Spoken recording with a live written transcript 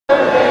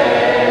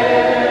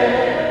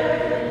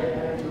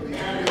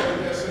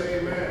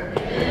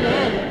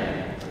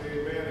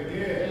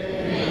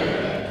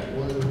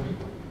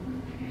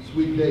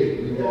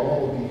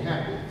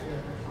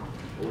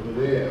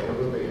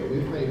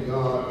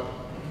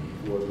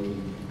for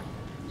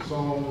the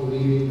song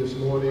leading this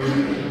morning.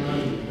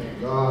 We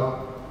thank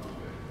God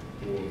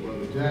for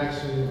Brother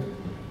Jackson,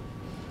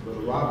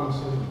 Brother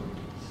Robinson,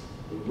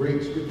 the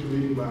great scripture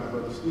reading by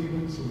Brother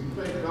Stevens. And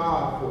we thank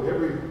God for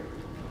every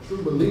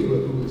true believer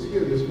who is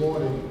here this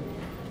morning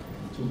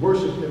to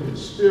worship Him in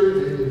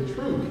spirit and in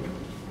truth.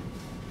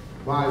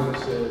 The Bible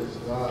says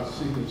God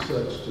seeketh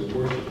such to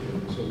worship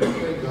Him. So we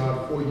thank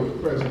God for your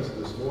presence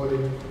this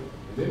morning.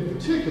 And in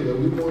particular,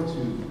 we want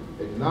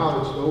to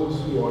acknowledge those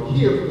who are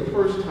here for the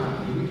first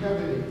time. Do we have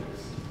any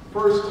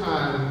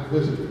first-time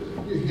visitors?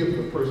 If you're here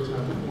for the first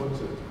time, we want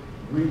to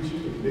greet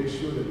you and make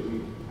sure that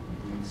we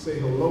say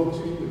hello to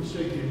you and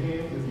shake your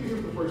hand. If you're here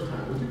for the first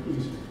time, would you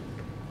please stand?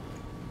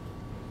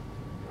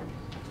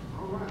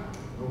 All right.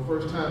 No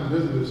first-time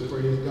visitors,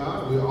 praise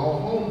God. We're all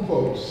home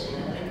folks.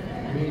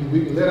 I mean,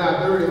 we can let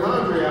our dirty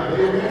laundry out.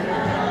 Amen.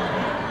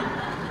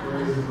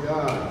 Praise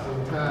God.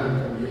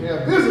 Sometimes when you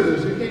have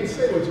visitors, you can't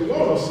say what you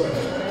want to say.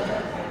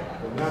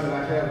 But now that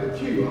I have the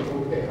cue, I'm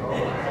okay. All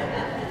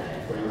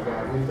right. Praise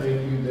God. We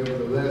thank you.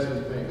 Nevertheless,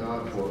 we thank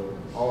God for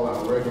all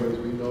our regulars.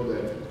 We know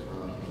that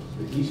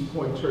the East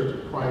Point Church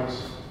of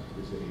Christ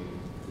is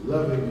a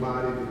loving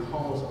body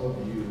because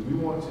of you. We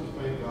want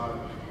to thank God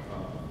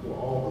for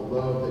all the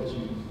love that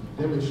you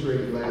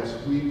demonstrated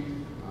last week.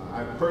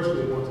 I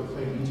personally want to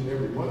thank each and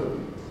every one of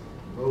you,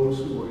 those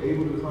who were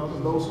able to come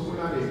and those who were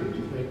not able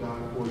to. Thank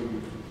God for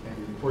you and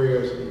your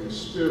prayers and your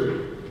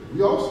spirit.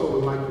 We also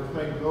would like to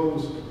thank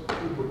those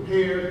who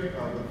prepared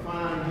the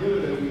fine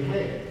dinner that we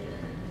had.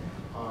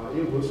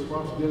 It was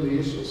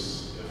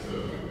delicious.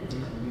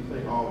 We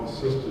thank all the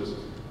sisters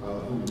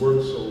who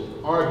worked so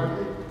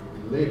ardently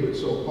and labored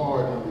so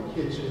hard in the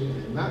kitchen,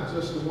 and not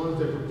just the ones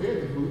that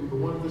prepared the food, but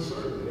the ones that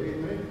served it.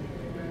 Amen.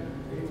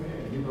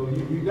 Amen. You know,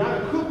 you got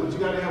to cook, but you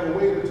got to have a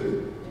waiter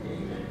too.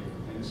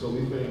 And so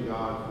we thank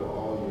God for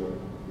all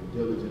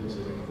your diligence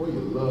and for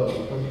your love,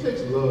 because it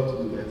takes love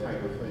to do that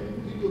type of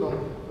thing. People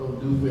don't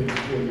do things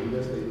for you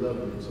unless they love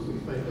you. So we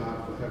thank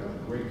God for having a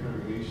great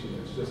congregation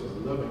that's just a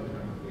loving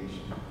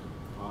congregation.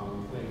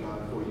 We thank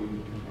God for you,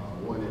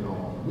 one and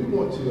all. We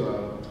want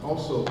to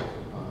also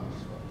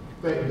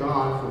thank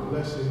God for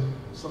blessing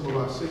some of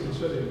our sick and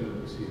shut-in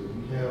members here.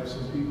 We have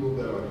some people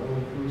that are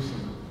going through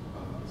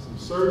some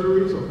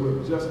surgeries or who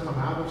have just come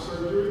out of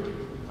surgery.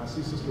 I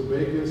see Sister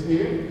Baker is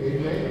here.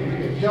 Amen.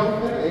 We can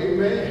help her.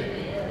 Amen.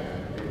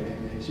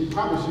 And she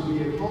probably should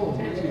be at home,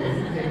 but you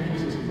can't keep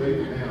Sister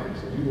Baker down.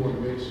 So we want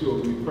to make sure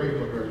we pray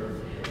for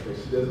her that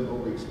she doesn't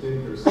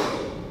overextend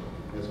herself,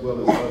 as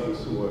well as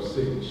others who are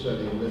sick and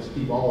shut-in. Let's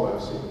keep all our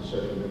sick and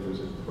shut-in members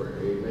in prayer.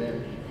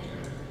 Amen.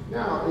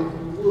 Now, if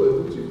you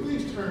would you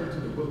please turn to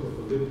the book of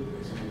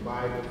Philippians in the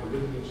Bible,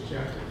 Philippians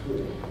chapter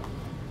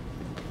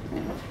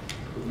 4.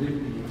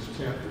 Philippians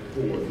chapter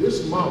 4.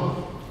 This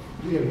month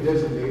we have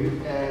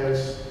designated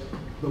as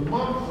the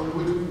month on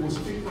which we will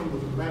speak from the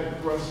thematic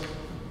thrust,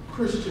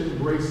 Christian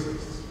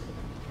graces.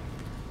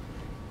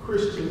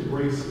 Christian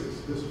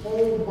graces. This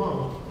whole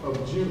month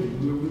of June,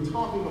 we'll be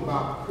talking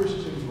about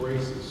Christian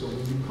graces. So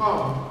when you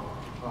come,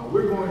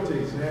 we're going to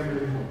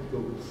examine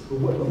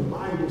what the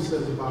Bible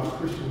says about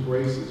Christian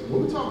graces.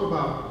 When we talk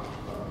about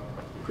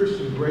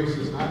Christian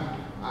graces,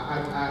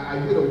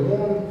 I get a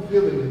warm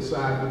feeling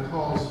inside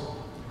because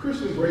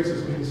Christian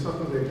graces means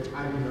something that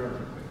I didn't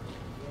earn.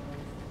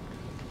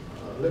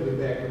 Let me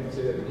back up and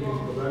say that again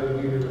because I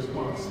didn't get a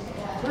response.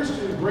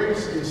 Christian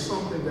grace is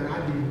something that I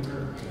didn't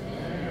earn.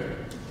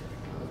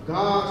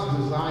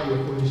 God's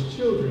desire for His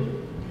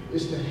children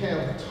is to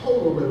have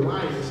total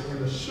reliance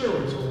and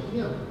assurance on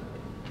Him.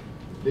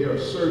 There are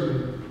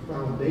certain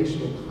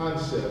foundational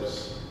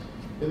concepts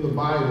in the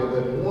Bible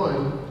that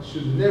one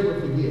should never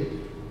forget.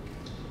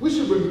 We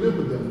should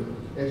remember them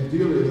as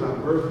dearly as our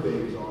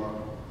birthdays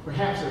or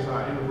perhaps as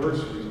our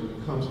anniversaries when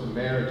it comes to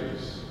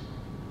marriages.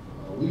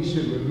 We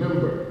should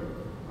remember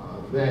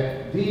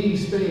that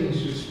these things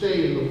should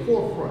stay in the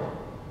forefront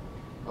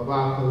of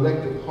our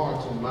collective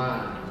hearts and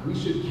minds. We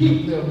should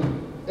keep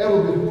them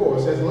ever before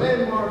us as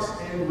landmarks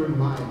and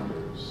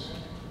reminders.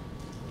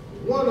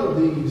 One of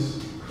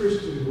these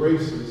Christian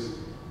graces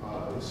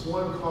is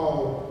one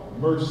called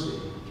mercy.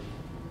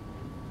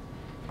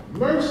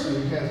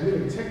 Mercy has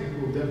many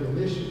technical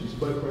definitions,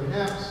 but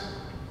perhaps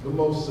the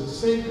most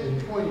succinct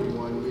and poignant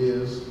one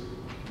is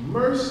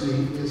mercy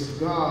is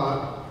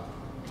God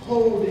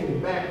holding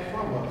back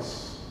from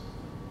us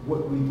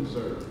what we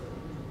deserve.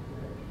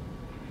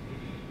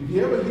 If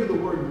you ever hear the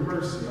word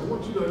mercy, I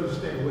want you to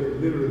understand what it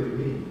literally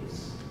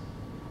means.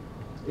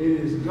 It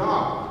is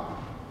God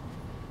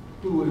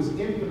who is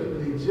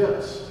infinitely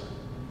just,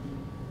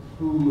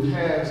 who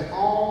has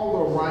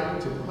all the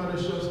right to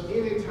punish us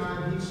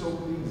anytime He so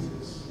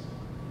pleases.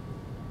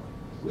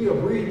 We are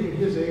breathing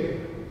His air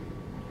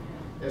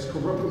as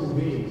corruptible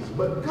beings,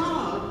 but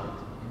God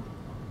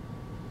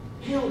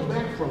held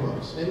back from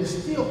us and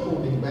is still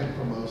holding back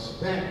from us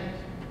that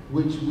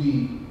which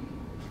we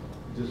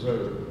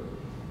deserve.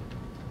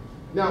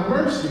 Now,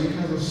 mercy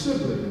has a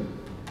sibling.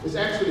 It's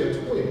actually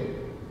a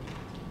twin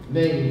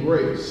named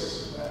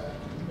grace.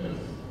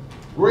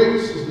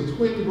 Grace is the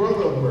twin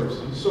brother of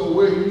mercy. So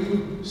where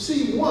you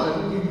see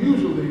one, you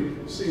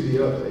usually see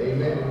the other.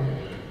 Amen.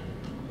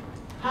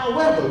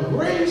 However,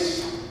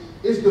 grace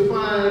is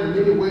defined in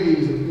many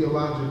ways in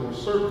theological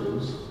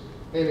circles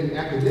and in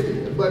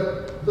academia.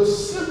 But the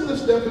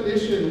simplest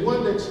definition,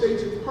 one that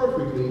states it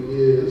perfectly,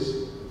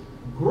 is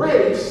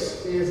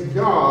grace is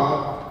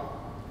God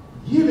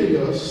giving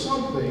us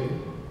something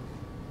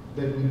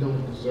that we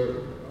don't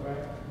deserve.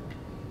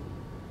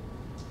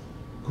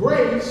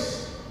 Grace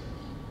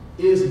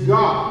is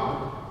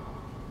God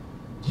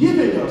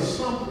giving us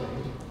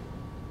something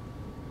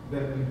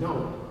that we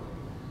don't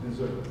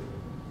deserve.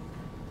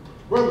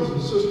 Brothers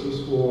and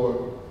sisters,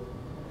 for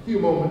a few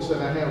moments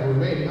that I have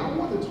remaining, I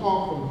want to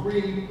talk from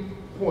 3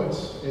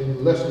 points, and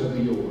the lesson will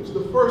be yours.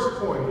 The first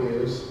point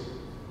is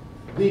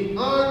the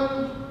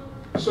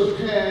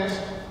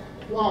unsurpassed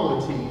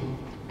quality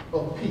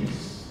of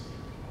peace.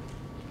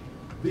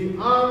 The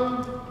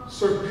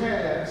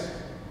unsurpassed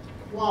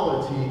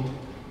quality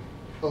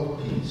of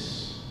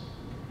peace.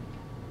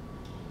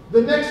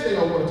 The next thing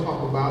I want to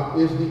talk about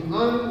is the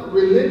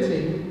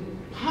unrelenting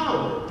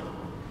power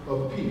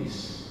of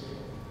peace.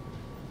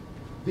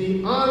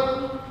 The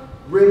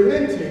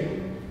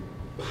unrelenting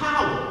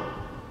power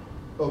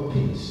of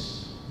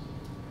peace.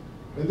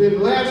 And then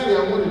lastly,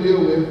 I want to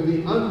deal with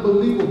the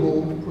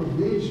unbelievable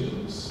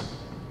provisions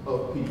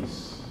of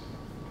peace.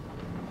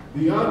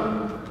 The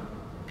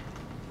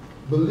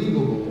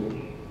unbelievable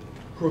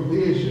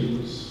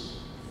provisions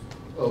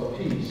of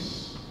peace.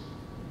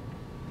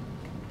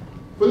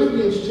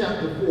 Philippians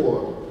chapter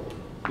 4,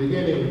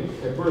 beginning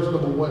at verse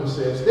number 1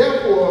 says,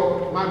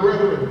 "Therefore, my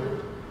brethren,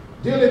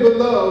 dearly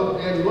beloved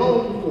and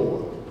longed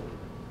for,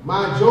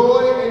 my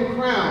joy and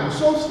crown,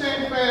 so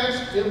stand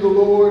fast in the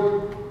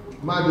Lord,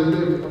 my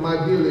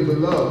dearly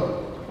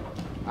beloved.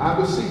 I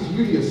beseech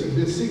Euodias and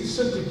beseech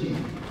Syntyche,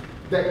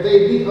 that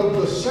they be of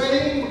the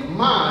same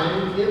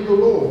mind in the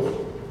Lord.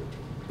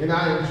 And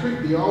I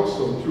entreat thee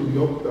also, true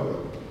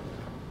yokefellow,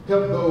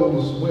 help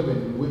those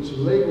women which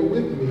labor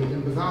with me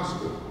in the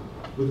gospel,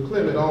 with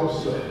Clement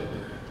also,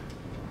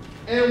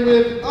 and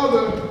with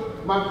other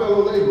my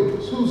fellow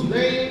laborers, whose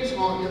names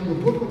are in the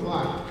book of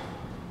life.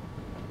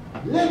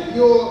 Let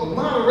your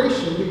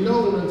moderation be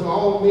known unto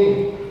all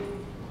men.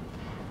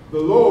 The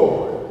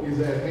Lord is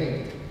at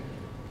hand.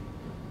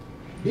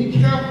 Be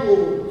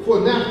careful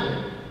for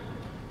nothing,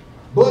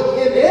 but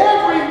in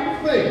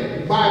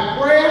everything by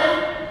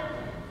prayer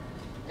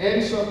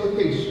and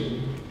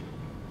supplication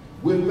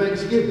with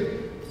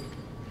thanksgiving,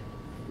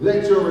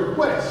 let your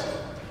request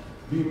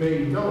be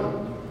made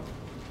known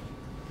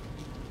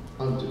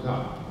unto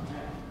God."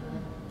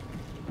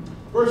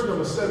 Verse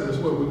number 7 is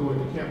where we're going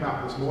to camp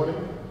out this morning.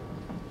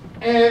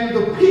 "And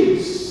the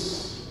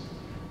peace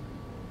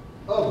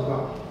of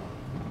God,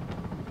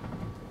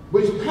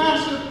 which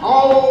passeth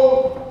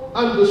all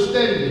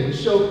understanding,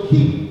 shall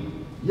keep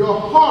your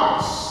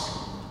hearts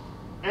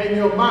and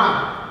your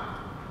mind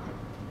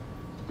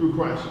through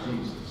Christ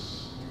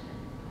Jesus."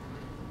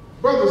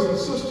 Brothers and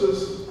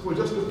sisters, for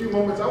just a few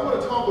moments, I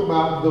want to talk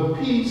about the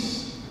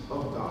peace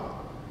of God.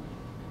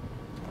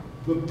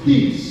 The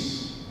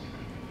peace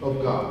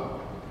of God.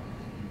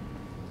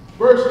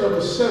 Verse number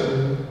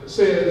 7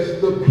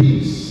 says, the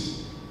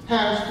peace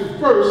has to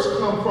first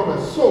come from a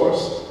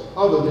source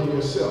other than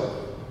yourself.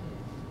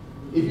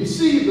 If you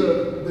see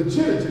the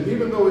genitive,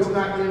 even though it's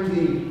not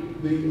in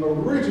the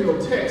original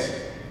text,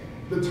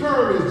 the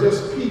term is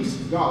just peace,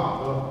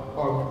 God,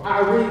 or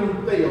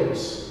Irene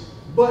Theos.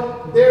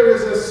 But there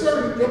is a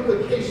certain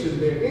implication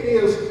there. It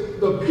is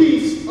the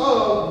peace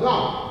of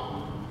God.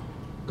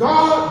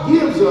 God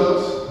gives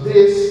us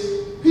this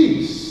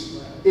peace.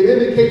 It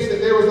indicates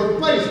that there is a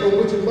place from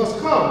which it must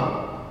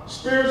come,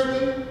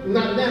 spiritually,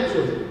 not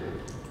naturally.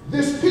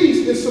 This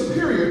peace is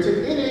superior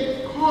to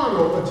any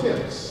carnal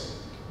attempts.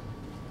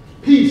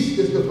 Peace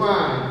is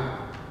defined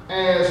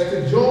as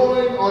to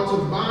join or to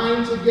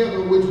bind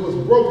together which was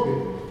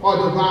broken or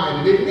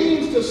divided. It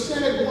means to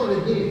set it one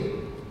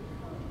again.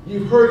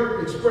 You've heard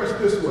it expressed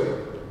this way: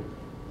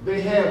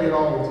 they have it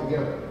all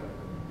together.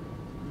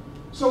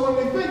 So when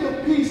we think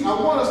of peace, I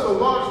want us to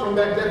launch from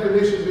that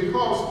definition,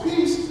 because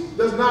peace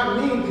does not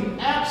mean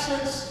the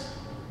absence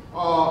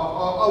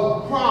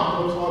of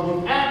problems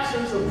or the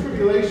absence of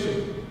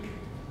tribulation.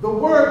 The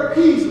word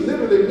peace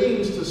literally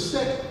means to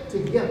set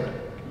together.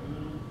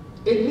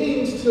 It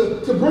means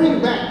to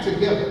bring back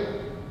together.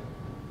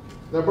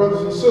 Now,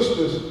 brothers and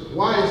sisters,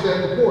 why is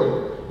that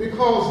important?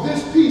 Because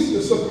this peace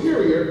is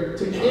superior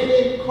to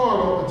any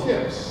carnal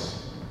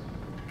attempts.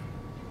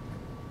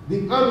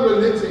 The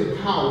unrelenting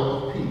power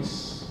of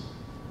peace.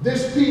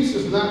 This peace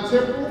is not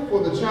temporal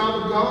for the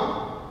child of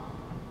God,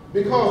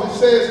 because it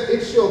says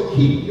it shall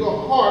keep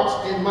your hearts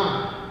and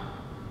mind.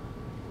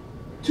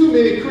 Too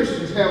many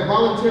Christians have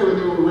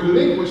voluntarily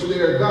relinquished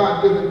their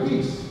God-given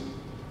peace.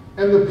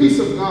 And the peace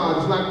of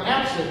God is not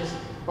absence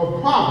of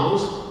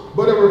problems,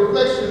 but a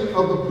reflection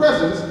of the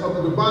presence of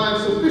the divine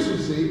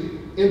sufficiency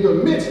in the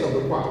midst of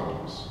the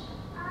problems.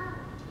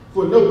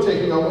 For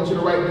note-taking, I want you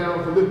to write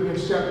down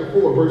Philippians chapter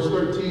 4, verse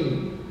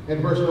 13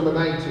 and verse number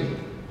 19.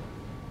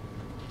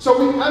 So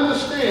we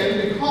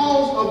understand,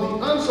 because of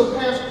the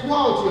unsurpassed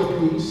quality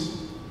of peace,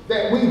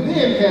 that we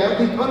then have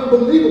the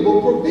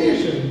unbelievable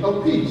provision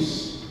of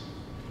peace.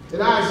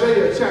 In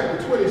Isaiah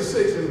chapter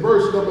 26 and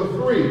verse number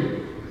 3,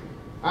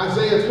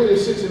 Isaiah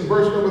 26 and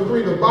verse number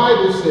 3, the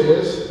Bible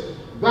says,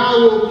 "Thou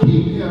wilt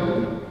keep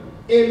him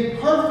in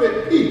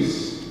perfect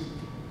peace,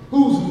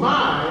 whose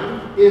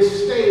mind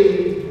is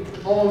stayed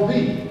on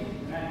thee,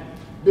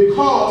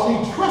 because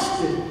he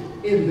trusted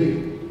in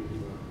thee."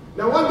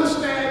 Now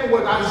understand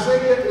what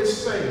Isaiah is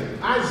saying.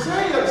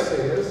 Isaiah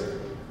says,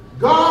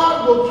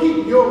 God will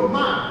keep your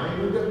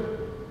mind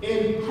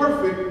in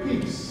perfect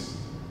peace.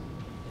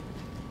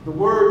 The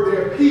word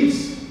there,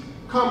 peace,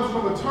 comes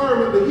from a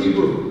term in the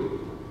Hebrew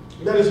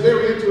that is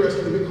very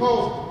interesting,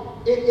 because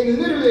it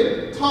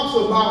literally talks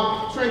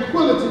about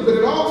tranquility, but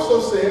it also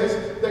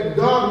says that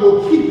God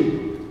will keep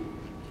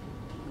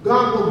it.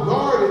 God will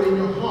guard it in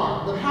your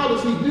heart. But how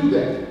does he do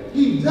that?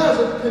 He does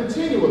it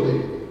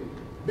continually,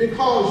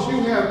 because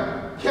you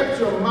have kept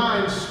your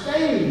mind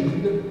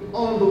stayed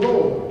on the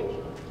Lord.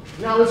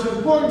 Now, it's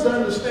important to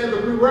understand the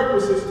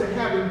prerequisites to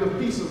having the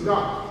peace of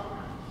God.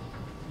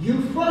 You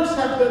first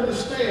have to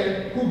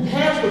understand who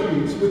has the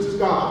peace, which is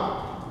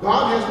God.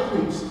 God has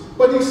the peace.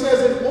 But he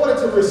says in order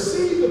to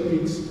receive the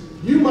peace,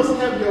 you must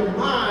have your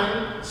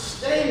mind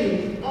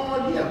stayed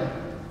on him.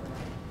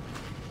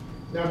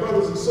 Now,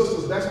 brothers and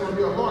sisters, that's going to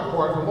be a hard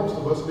part for most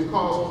of us,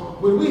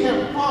 because when we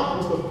have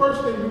problems, the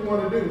first thing we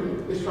want to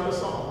do is try to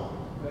solve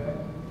them.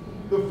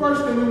 The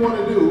first thing we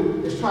want to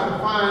do is try to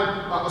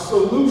find a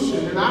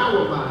solution in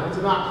our minds,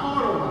 in our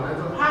carnal minds,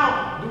 of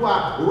how do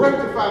I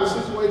rectify the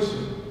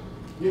situation.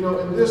 You know,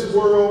 in this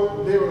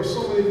world, there are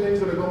so many things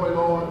that are going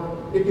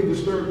on, it can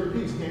disturb your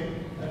peace, can't it?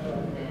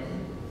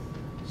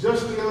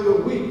 Just the other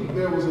week,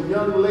 there was a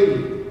young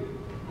lady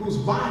whose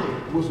body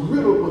was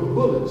riddled with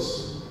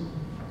bullets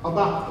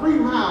about 3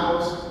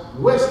 miles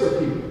west of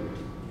here.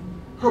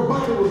 Her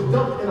body was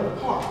dumped in a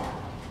park.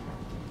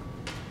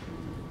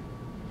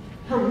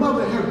 Her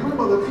mother and her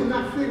grandmother could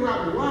not figure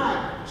out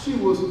why she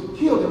was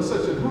killed in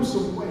such a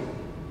gruesome way.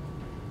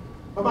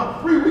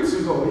 About 3 weeks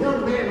ago, a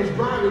young man was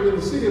driving in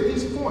the city of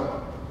East Point.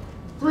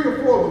 3 or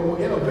 4 of them were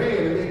in a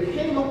van, and they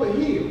came up a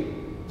hill.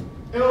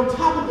 And on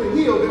top of the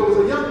hill, there was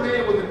a young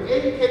man with an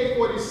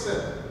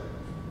AK-47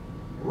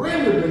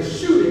 randomly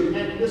shooting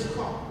at this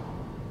car.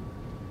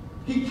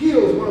 He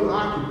kills one of the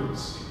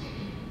occupants.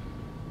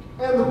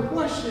 And the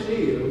question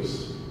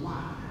is,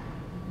 why?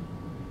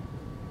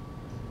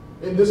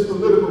 In this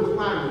political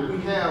climate, we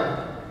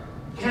have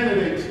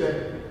candidates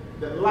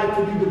that like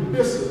to be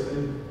divisive,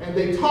 and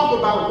they talk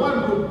about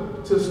one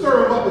group to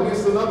stir them up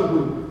against another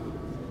group.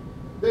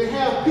 They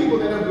have people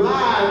that have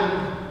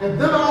lied and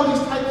done all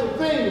these types of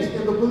things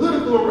in the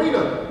political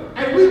arena,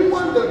 and we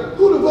wonder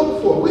who to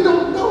vote for. We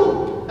don't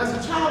know. As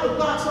a child of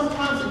God,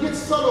 sometimes it gets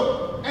sort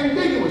of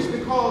ambiguous,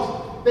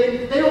 because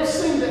they don't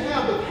seem to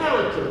have the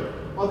character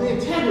or the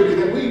integrity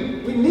that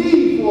we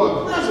need for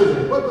a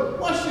president. But the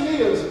question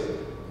is,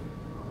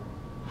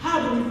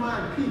 how do we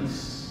find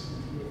peace?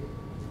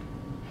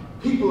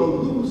 People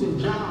are losing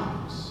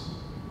jobs.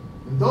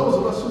 And those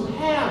of us who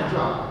have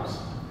jobs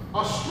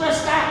are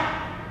stressed out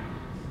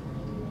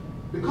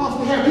because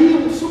we have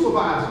evil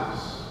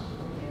supervisors.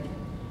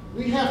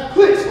 We have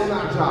cliques on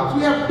our jobs.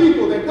 We have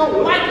people that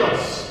don't like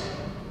us,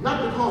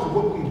 not because of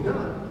what we've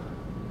done,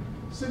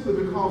 simply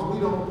because we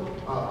don't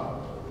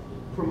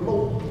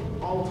promote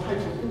all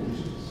types of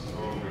foolishness.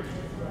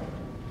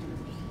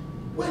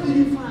 Where do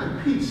you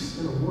find peace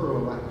in a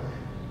world like that?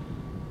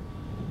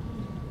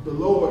 The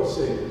Lord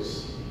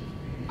says,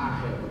 I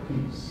have the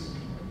peace.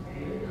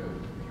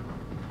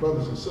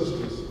 Brothers and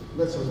sisters,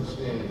 let's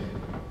understand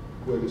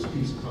where this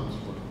peace comes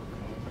from.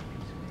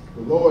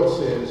 The Lord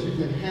says you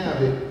can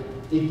have it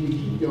if you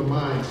keep your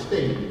mind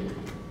stayed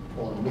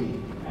on me.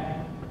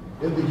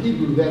 In the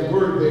Hebrew, that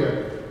word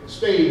there,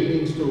 stayed,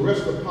 means to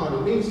rest upon.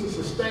 It means to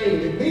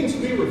sustain. It means to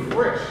be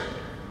refreshed.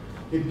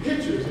 It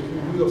pictures, if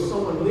you will,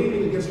 someone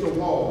leaning against a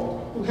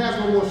wall who has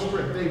no more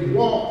strength. They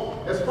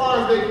walk as far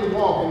as they can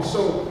walk, and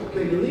so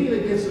they lean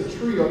against a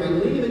tree or they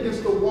lean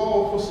against a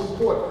wall for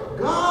support.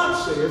 God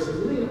says,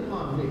 lean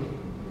upon me,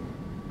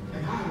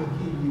 and I will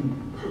give you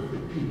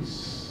perfect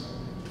peace.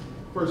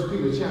 1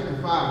 Peter chapter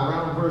 5,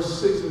 around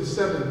verse 6 and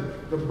 7,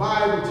 the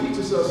Bible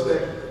teaches us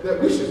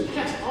that we should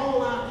cast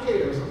all our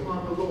cares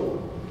upon the Lord,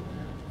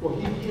 for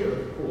he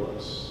careth for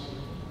us.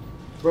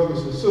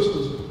 Brothers and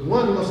sisters,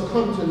 one must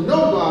come to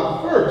know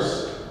God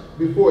first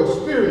before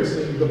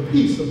experiencing the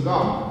peace of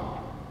God.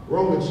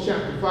 Romans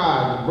chapter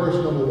 5 and verse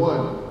number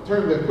 1.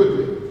 Turn there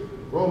quickly.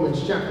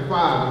 Romans chapter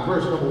 5 and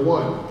verse number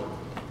 1.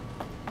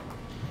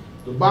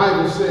 The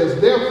Bible says,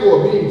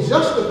 therefore, being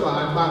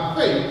justified by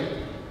faith,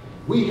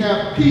 we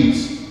have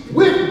peace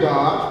with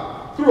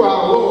God through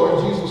our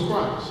Lord Jesus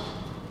Christ.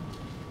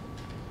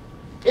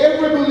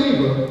 Every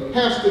believer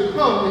has to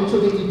come into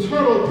the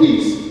eternal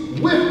peace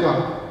with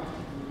God.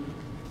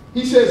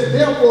 He says,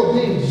 therefore,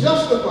 being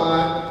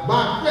justified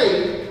by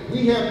faith,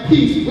 we have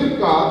peace with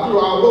God through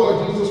our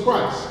Lord Jesus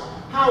Christ.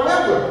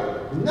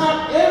 However,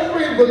 not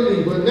every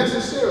believer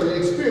necessarily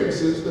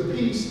experiences the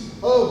peace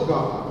of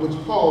God, which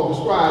Paul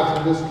describes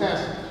in this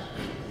passage.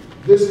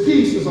 This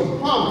peace is a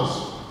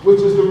promise,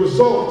 which is the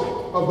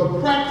result of the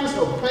practice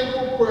of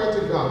thankful prayer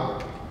to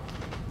God.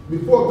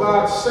 Before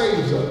God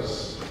saves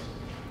us,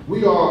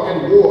 we are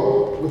at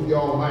war with the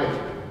Almighty,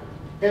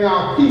 and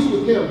our peace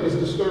with Him is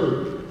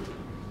disturbed.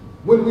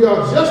 When we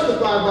are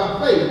justified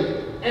by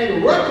faith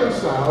and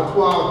reconciled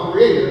to our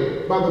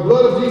Creator by the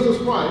blood of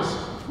Jesus Christ,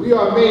 we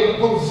are made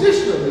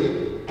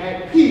positionally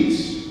at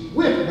peace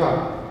with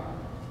God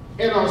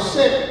and are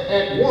set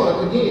at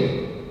one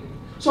again.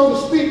 So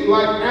to speak,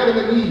 like Adam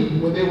and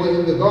Eve when they were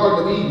in the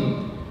Garden of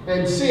Eden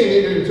and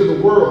sin entered into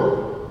the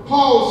world,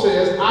 Paul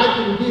says, I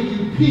can give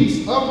you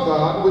peace of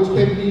God, which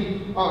can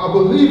be a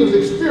believer's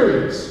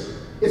experience.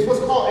 It's what's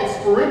called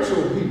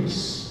experiential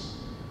peace.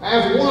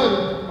 As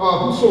one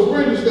who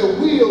surrenders their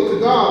will to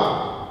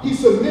God, he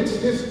submits to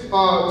his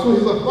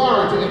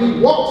authority, and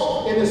he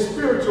walks in his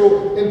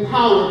spiritual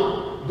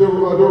empowered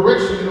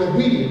direction and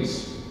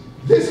obedience.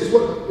 This is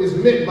what is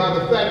meant by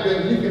the fact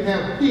that you can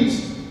have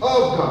peace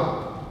of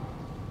God.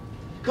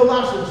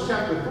 Colossians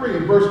chapter 3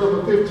 and verse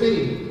number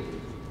 15.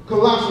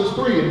 Colossians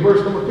 3 and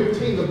verse number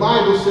 15, the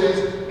Bible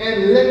says,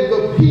 and let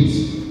the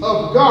peace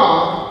of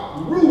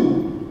God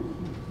rule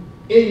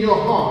in your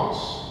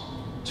hearts,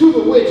 to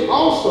the which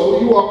also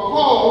you are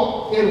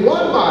called in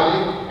one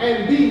body,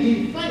 and be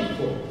ye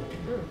thankful.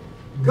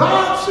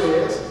 God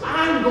says,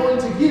 I'm going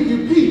to give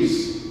you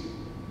peace,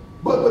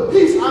 but the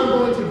peace I'm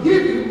going to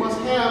give you must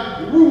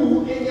have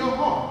rule in your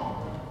heart.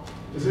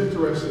 It's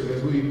interesting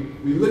as we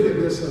look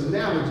at this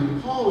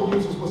analogy. Paul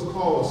uses what's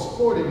called a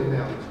sporting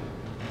analogy.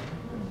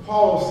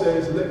 Paul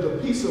says, let the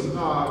peace of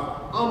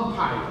God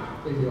umpire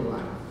in your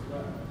life.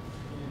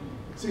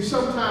 See,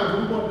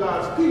 sometimes we want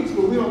God's peace,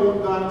 but we don't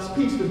want God's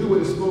peace to do what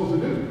it's supposed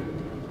to do.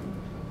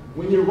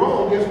 When you're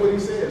wrong, guess what he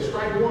says?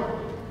 Strike one.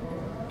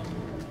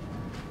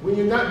 When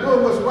you're not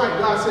doing what's right,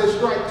 God says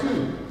strike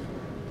two.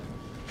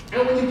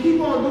 And when you keep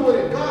on doing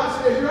it,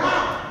 God says you're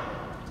out.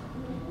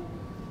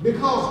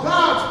 Because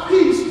God's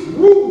peace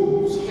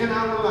rules in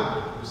our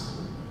lives.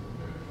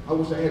 I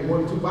wish I had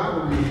 1 or 2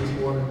 Bible readings this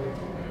morning.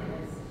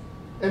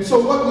 And so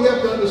what we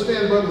have to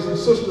understand, brothers and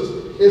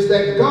sisters, is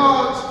that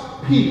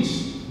God's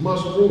peace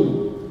must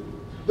rule.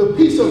 The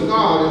peace of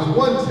God is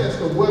one test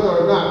of whether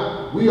or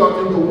not we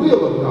are in the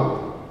will of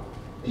God.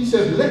 He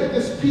says, let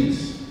this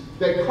peace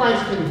that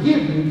Christ can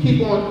give you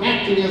keep on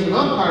acting as an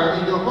umpire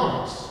in your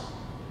hearts.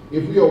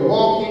 If we are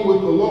walking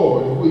with the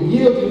Lord, if we're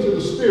yielding to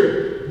the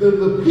Spirit, then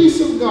the peace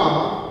of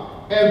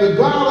God and the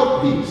God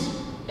of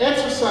peace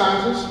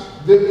exercises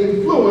the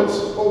influence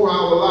over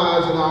our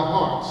lives and our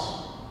hearts.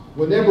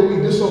 Whenever we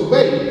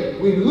disobey,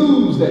 we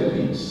lose that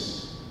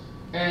peace.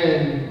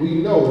 And we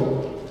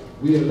know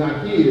we are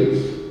not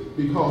His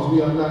because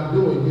we are not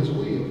doing His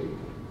will.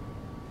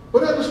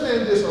 But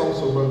understand this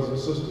also, brothers and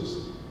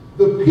sisters.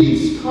 The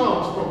peace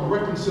comes from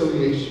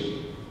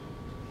reconciliation.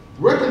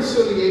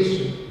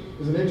 Reconciliation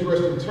is an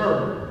interesting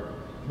term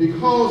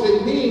because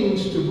it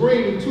means to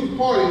bring two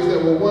parties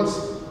that were once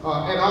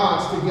at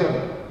odds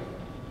together.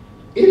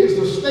 It is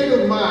the state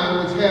of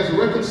mind which has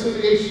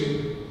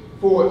reconciliation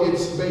for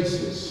its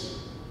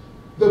basis.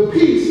 The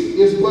peace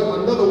is but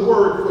another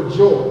word for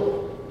joy.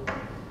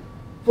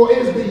 For it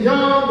is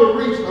beyond the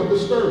reach of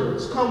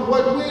disturbance. Come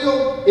what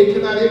will, it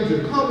cannot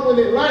injure. Come when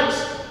it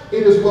likes,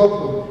 it is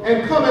welcome.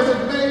 And come as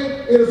it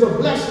may, it is a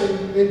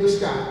blessing in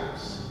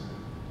disguise.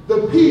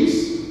 The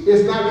peace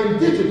is not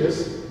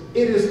indigenous,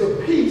 it is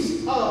the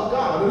peace of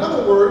God. In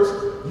other words,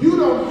 you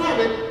don't have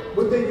it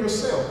within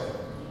yourself.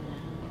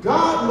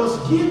 God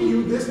must give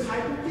you this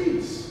type of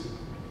peace.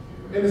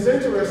 And it's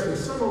interesting,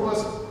 some of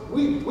us,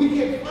 we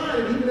can't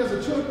find it even as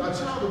a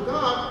child of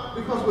God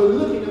because we're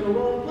looking in the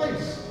wrong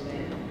place.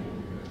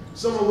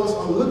 Some of us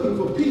are looking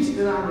for peace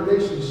in our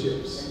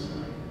relationships.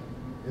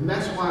 And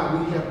that's why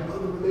we have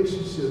other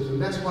relationships.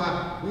 And that's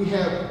why we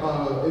have,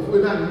 if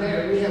we're not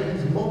married, we have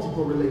these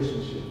multiple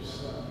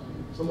relationships.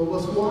 Some of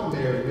us who are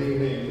married,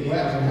 they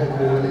have some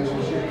multiple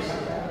relationships.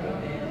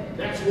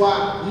 That's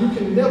why you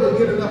can never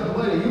get enough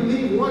money. You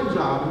leave one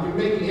job and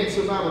you're making X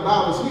amount of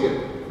dollars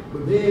here.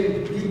 But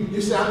then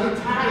you say, I get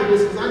tired of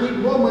this because I need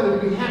more money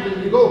to be happy.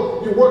 And you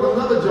go, you work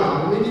another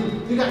job. And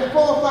then you got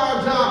 4 or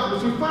 5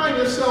 jobs, but you find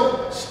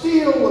yourself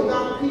still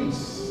without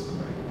peace.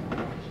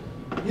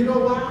 You know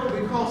why?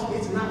 Because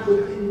it's not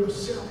within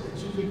yourself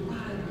that you can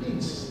find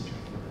peace.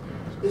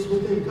 It's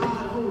within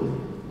God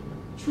only.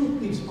 True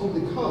peace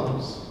only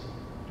comes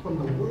from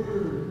the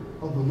word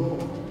of the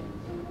Lord.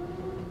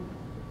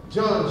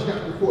 John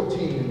chapter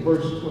 14 and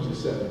verse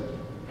 27.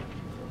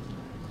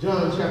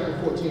 John chapter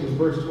 14 and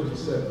verse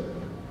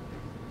 27.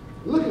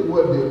 Look at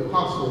what the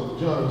apostle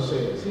John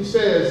says. He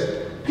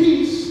says,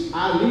 peace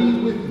I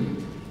leave with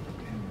you.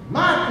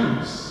 My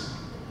peace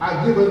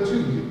I give unto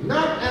you.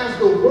 Not as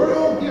the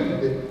world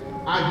giveth it,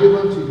 I give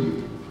unto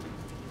you.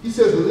 He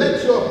says,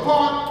 let your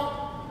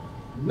heart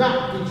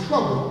not be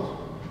troubled,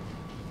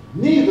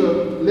 neither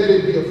let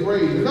it be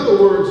afraid. In other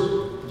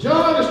words,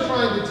 John is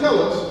trying to tell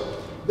us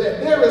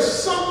that there is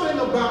something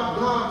about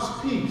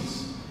God's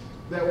peace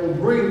that will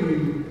bring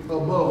you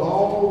above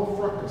all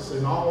fracas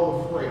and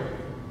all the fray.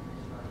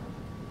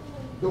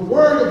 The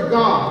Word of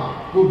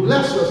God will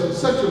bless us in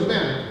such a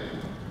manner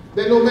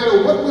that no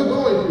matter what we're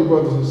going through,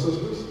 brothers and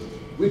sisters,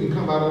 we can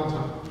come out on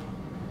top.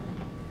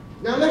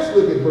 Now let's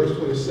look at verse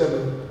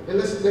 27, and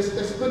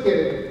let's look at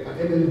it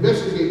and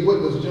investigate what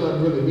does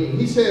John really mean.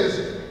 He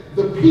says,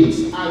 the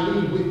peace I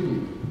leave with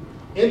you.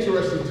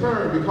 Interesting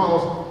term,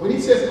 because when he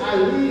says I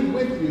leave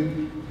with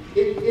you,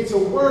 it's a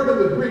word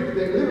in the Greek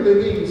that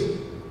literally means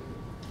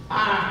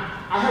I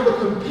have a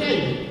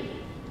companion.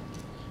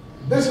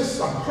 This is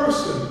a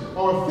person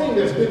or a thing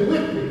that's been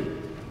with me.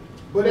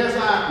 But as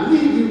I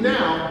leave you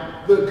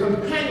now, the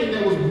companion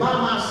that was by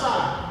my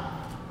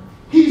side,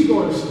 he's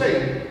going to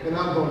stay and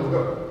I'm going to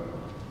go.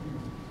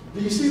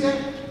 Do you see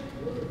that?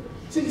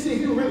 See, if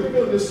you really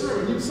feel this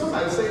sermon,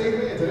 somebody say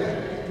amen to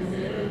that.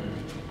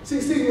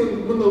 See,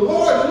 when the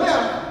Lord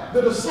left,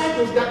 the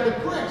disciples got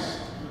depressed.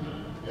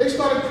 They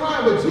started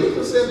crying, but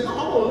Jesus says, no,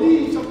 I'm going to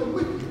leave something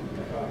with you.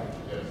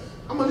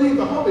 I'm going to leave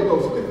the Holy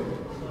Ghost with you.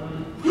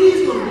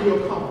 He's going to be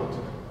your comforter.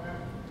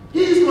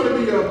 He's going to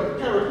be your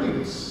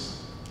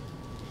paracletus.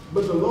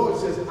 But the Lord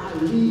says, I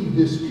leave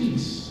this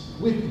peace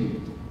with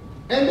you.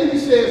 And then he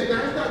says,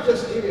 now it's not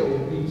just any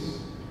old peace.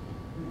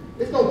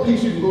 It's no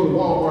peace you can go to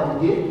Walmart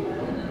and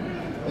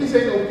get. This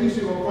ain't no peace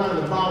you're going to find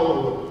in the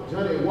bottle of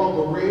Johnny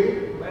Walker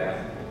Red.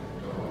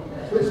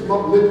 This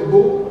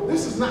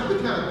is not the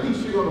kind of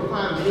peace you're going to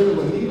find at the end of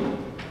a needle.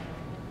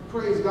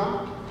 Praise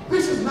God.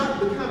 This is not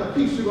the kind of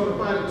peace you're going to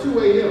find at 2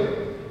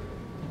 a.m.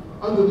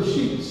 under the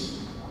sheets.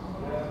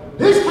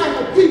 This type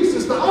of peace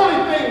is the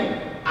only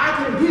thing I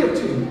can give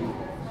to you.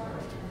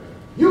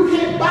 You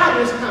can't buy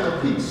this kind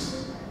of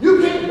peace.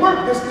 You can't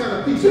work this kind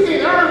of peace. You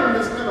can't earn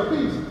this kind of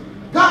peace.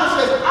 God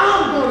says,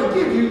 I'm going to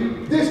give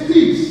you this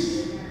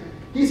peace.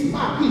 He's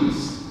my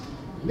peace.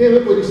 And then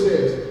look what he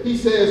says. He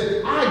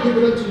says, I give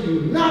it unto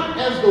you, not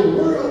as the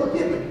world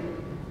giveth.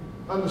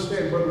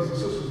 Understand, brothers and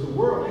sisters, the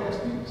world has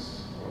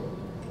peace.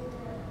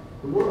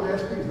 The world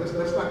has peace.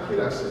 Let's not kid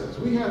ourselves.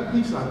 We have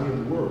peace out here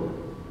in the world.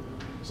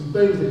 Some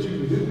things that you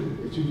can do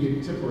that you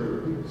get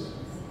temporary peace.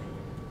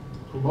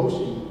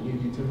 Promotion will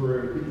give you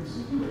temporary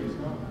peace. Praise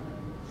God.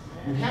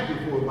 You're happy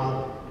for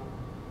about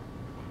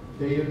a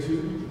day or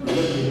two,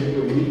 maybe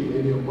a week,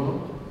 maybe a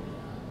month.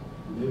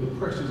 And then the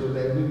pressures of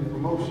that new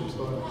promotion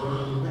start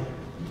drawing you back.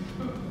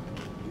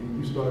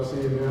 And you start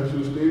saying, man, I should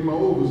have stayed in my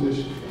old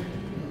position.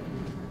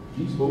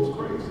 These folks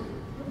crazy.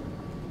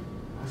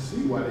 I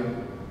see why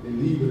they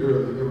leave it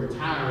early. They're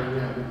retiring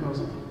now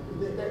because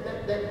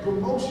that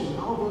promotion,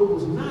 although it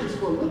was nice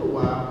for a little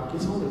while,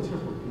 it's only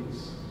temporal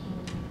peace.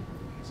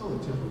 It's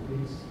only temporal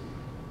peace.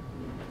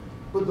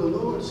 But the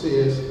Lord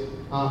says,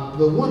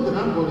 the one that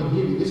I'm going to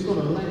give you, it's going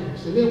to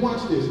last. And then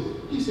watch this.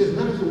 He says,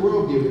 not as the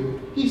world giveth.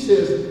 He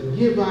says,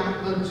 give I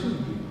unto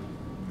you.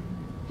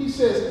 He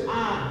says,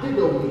 I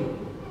dido me.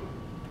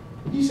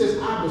 He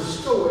says, I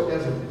bestow it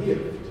as a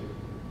gift.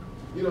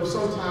 You know,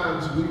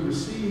 sometimes we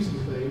receive some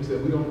things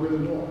that we don't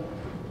really want.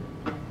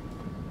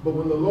 But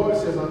when the Lord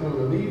says, I'm going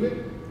to leave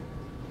it,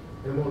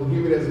 and I'm going to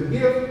give it as a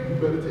gift, you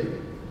better take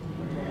it.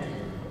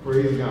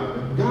 Praise God.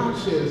 And God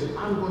says,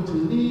 I'm going to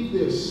leave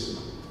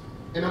this,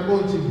 and I'm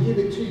going to give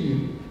it to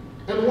you.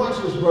 And watch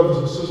this, brothers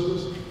and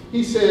sisters.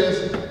 He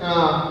says,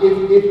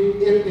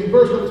 if in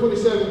verse number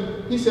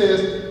 27, he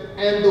says,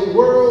 and the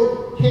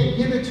world can't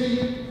give it to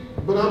you,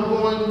 but I'm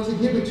going to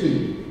give it to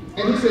you.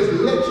 And he says,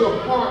 let your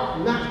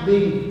heart not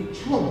be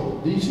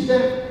troubled. Do you see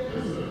that?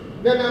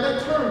 Now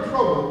that term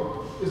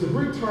trouble is a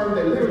Greek term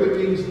that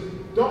literally means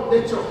don't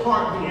let your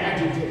heart be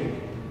agitated.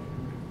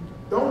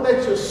 Don't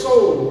let your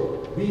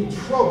soul be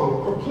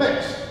troubled,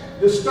 perplexed,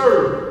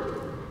 disturbed.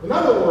 In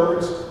other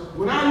words,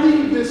 when I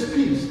leave this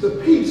peace,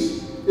 the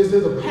peace is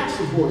in the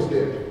passive voice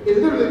there. It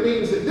literally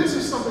means that this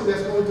is something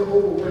that's going to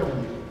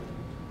overwhelm you.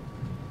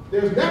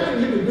 There's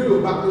nothing you can do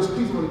about this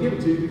peace. I'm going to give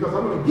it to you because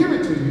I'm going to give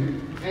it to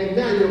you, and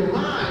now your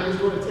mind is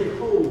going to take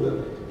hold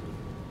of it.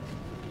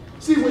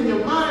 See, when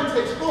your mind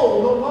takes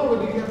hold, no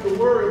longer do you have to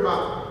worry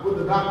about what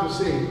the doctor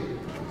said.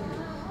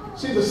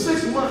 See, the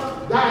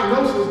 6-month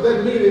diagnosis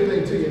doesn't mean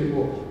anything to you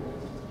anymore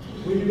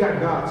when you got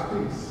God's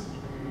peace.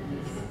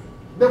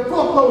 The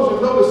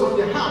foreclosure notice on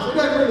your house, it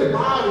doesn't really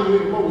bother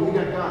you anymore when you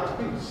got God's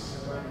peace.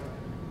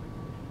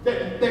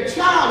 That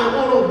child that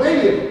won't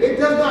obey you, it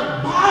does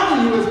not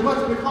bother you as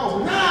much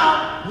because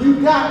now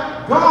you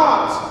got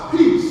God's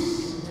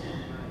peace.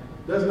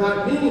 Does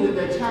not mean that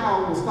that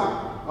child will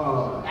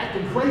stop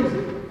acting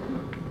crazy.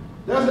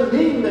 Doesn't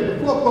mean that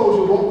the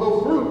foreclosure won't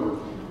go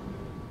through.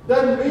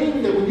 Doesn't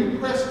mean that when you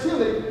press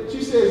Tilly,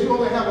 she says you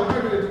only have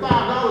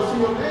 $105 to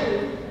your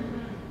name.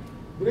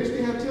 Do they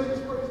still have Tilly's?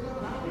 Praise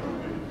God.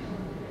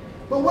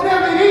 But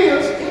whatever it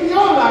is in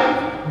your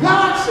life,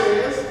 God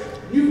says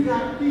you've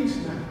got peace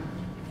now.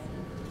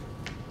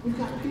 You've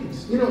got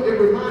peace. You know, it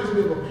reminds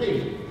me of a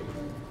painting.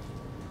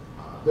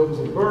 There was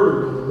a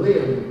bird on a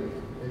limb.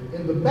 And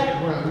in the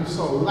background, you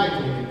saw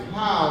lightning and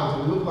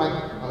clouds. And it looked like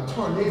a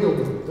tornado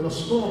and a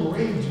storm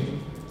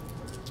raging.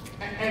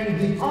 And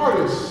the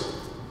artist,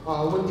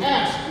 when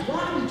asked,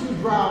 why did you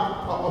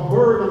draw a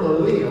bird on a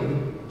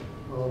limb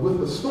with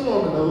the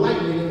storm and the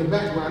lightning in the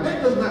background?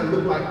 That does not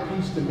look like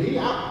peace to me.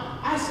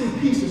 I see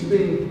peace as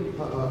being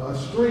a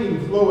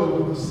stream flowing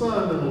with the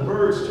sun and the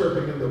birds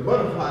chirping and the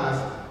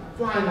butterflies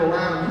flying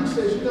around. He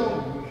says,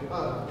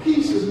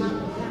 peace is not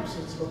the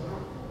absence of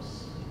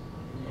problems.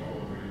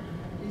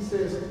 He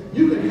says,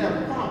 you can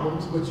have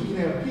problems, but you can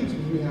have peace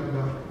when you have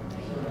God.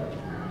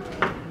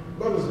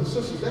 Brothers and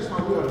sisters, that's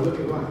how we ought to look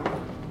at life.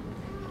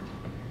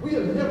 We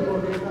are never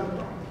going to get without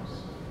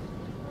problems.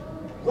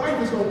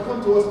 Life is going to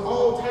come to us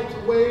all types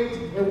of ways,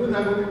 and we're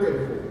not going to be ready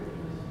for it.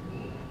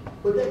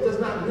 But that does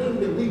not mean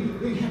that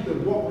we have to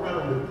walk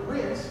around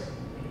depressed.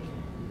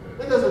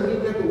 That doesn't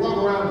mean we have to walk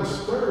around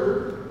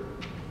disturbed,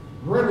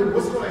 wondering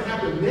what's going to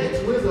happen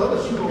next, where's the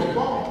other shoe going to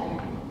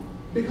fall.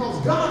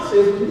 Because God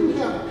says when you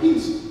have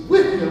peace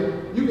with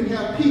him, you can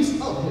have peace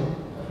of him.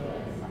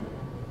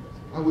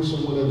 I wish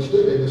someone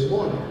understood that this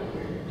morning.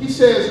 He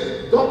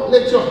says, don't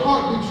let your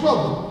heart be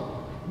troubled.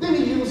 Then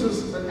he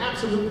uses an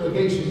absolute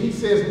negation. He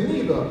says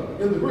neither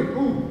in the Greek.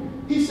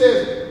 He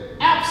says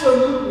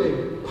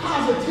absolutely,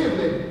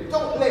 positively,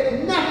 don't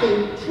let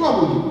nothing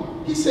trouble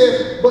you. He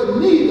says, but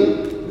neither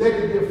let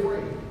it be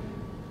afraid.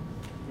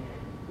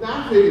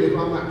 Now I figured if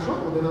I'm not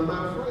troubled, then I'm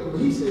not afraid. But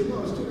he says,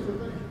 no, it's two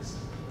different things.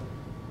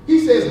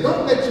 He says,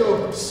 don't let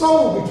your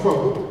soul be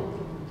troubled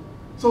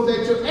so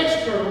that your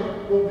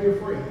external won't be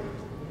afraid.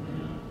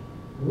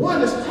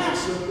 One is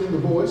passive in the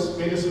voice,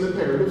 and it's an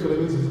imperative, so that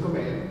means it's a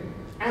command.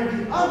 And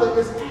the other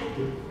is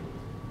active.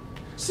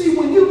 See,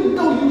 when you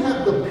know you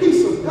have the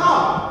peace of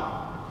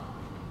God,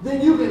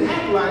 then you can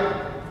act like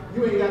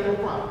you ain't got no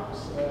problems.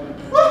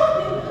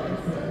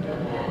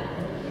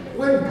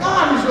 When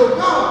God is your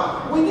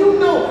God, when you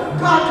know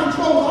God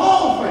controls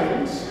all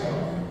things,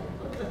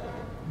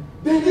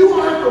 then you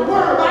don't have to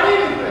worry about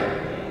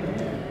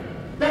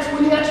anything. That's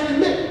what he actually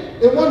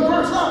meant in one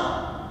verse up.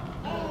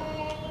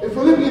 In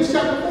Philippians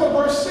chapter 4,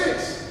 verse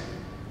 6,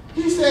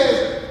 he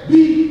says,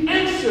 be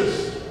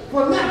anxious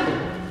for nothing.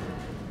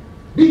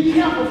 Be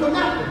careful for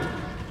nothing.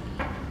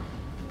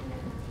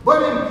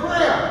 But in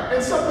prayer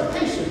and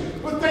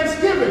supplication, with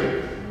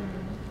thanksgiving,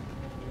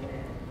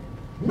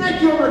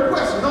 make your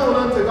requests known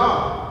unto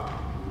God.